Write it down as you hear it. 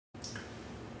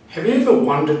Have you ever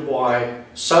wondered why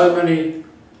so many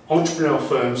entrepreneurial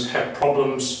firms have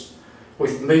problems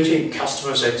with meeting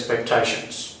customers'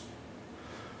 expectations?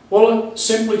 Well, it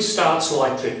simply starts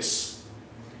like this.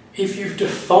 If you've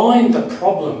defined the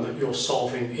problem that you're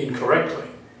solving incorrectly,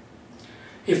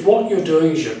 if what you're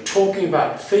doing is you're talking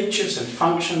about features and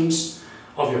functions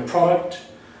of your product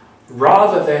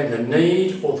rather than the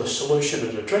need or the solution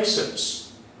it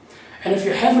addresses, and if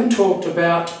you haven't talked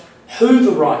about who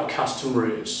the right customer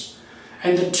is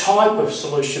and the type of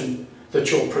solution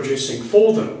that you're producing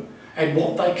for them and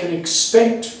what they can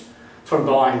expect from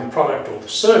buying the product or the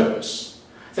service,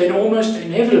 then almost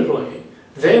inevitably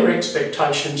their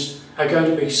expectations are going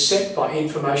to be set by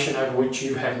information over which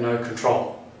you have no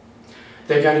control.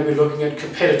 They're going to be looking at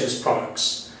competitors'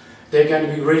 products. They're going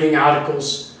to be reading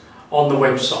articles on the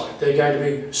website. They're going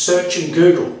to be searching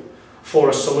Google for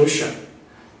a solution.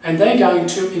 And they're going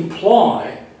to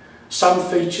imply some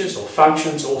features or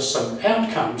functions or some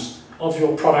outcomes of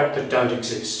your product that don't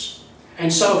exist.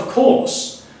 And so, of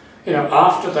course,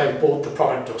 after they've bought the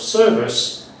product or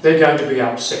service, they're going to be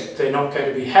upset. They're not going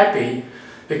to be happy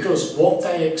because what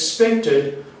they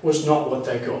expected was not what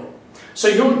they got. So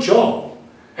your job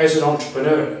as an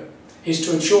entrepreneur is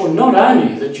to ensure not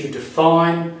only that you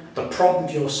define the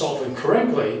problem you're solving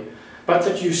correctly, but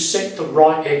that you set the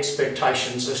right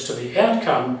expectations as to the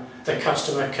outcome the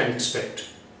customer can expect.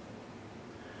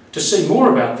 To see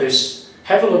more about this,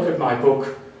 have a look at my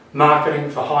book, Marketing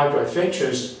for High Growth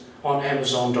Ventures, on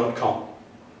Amazon.com.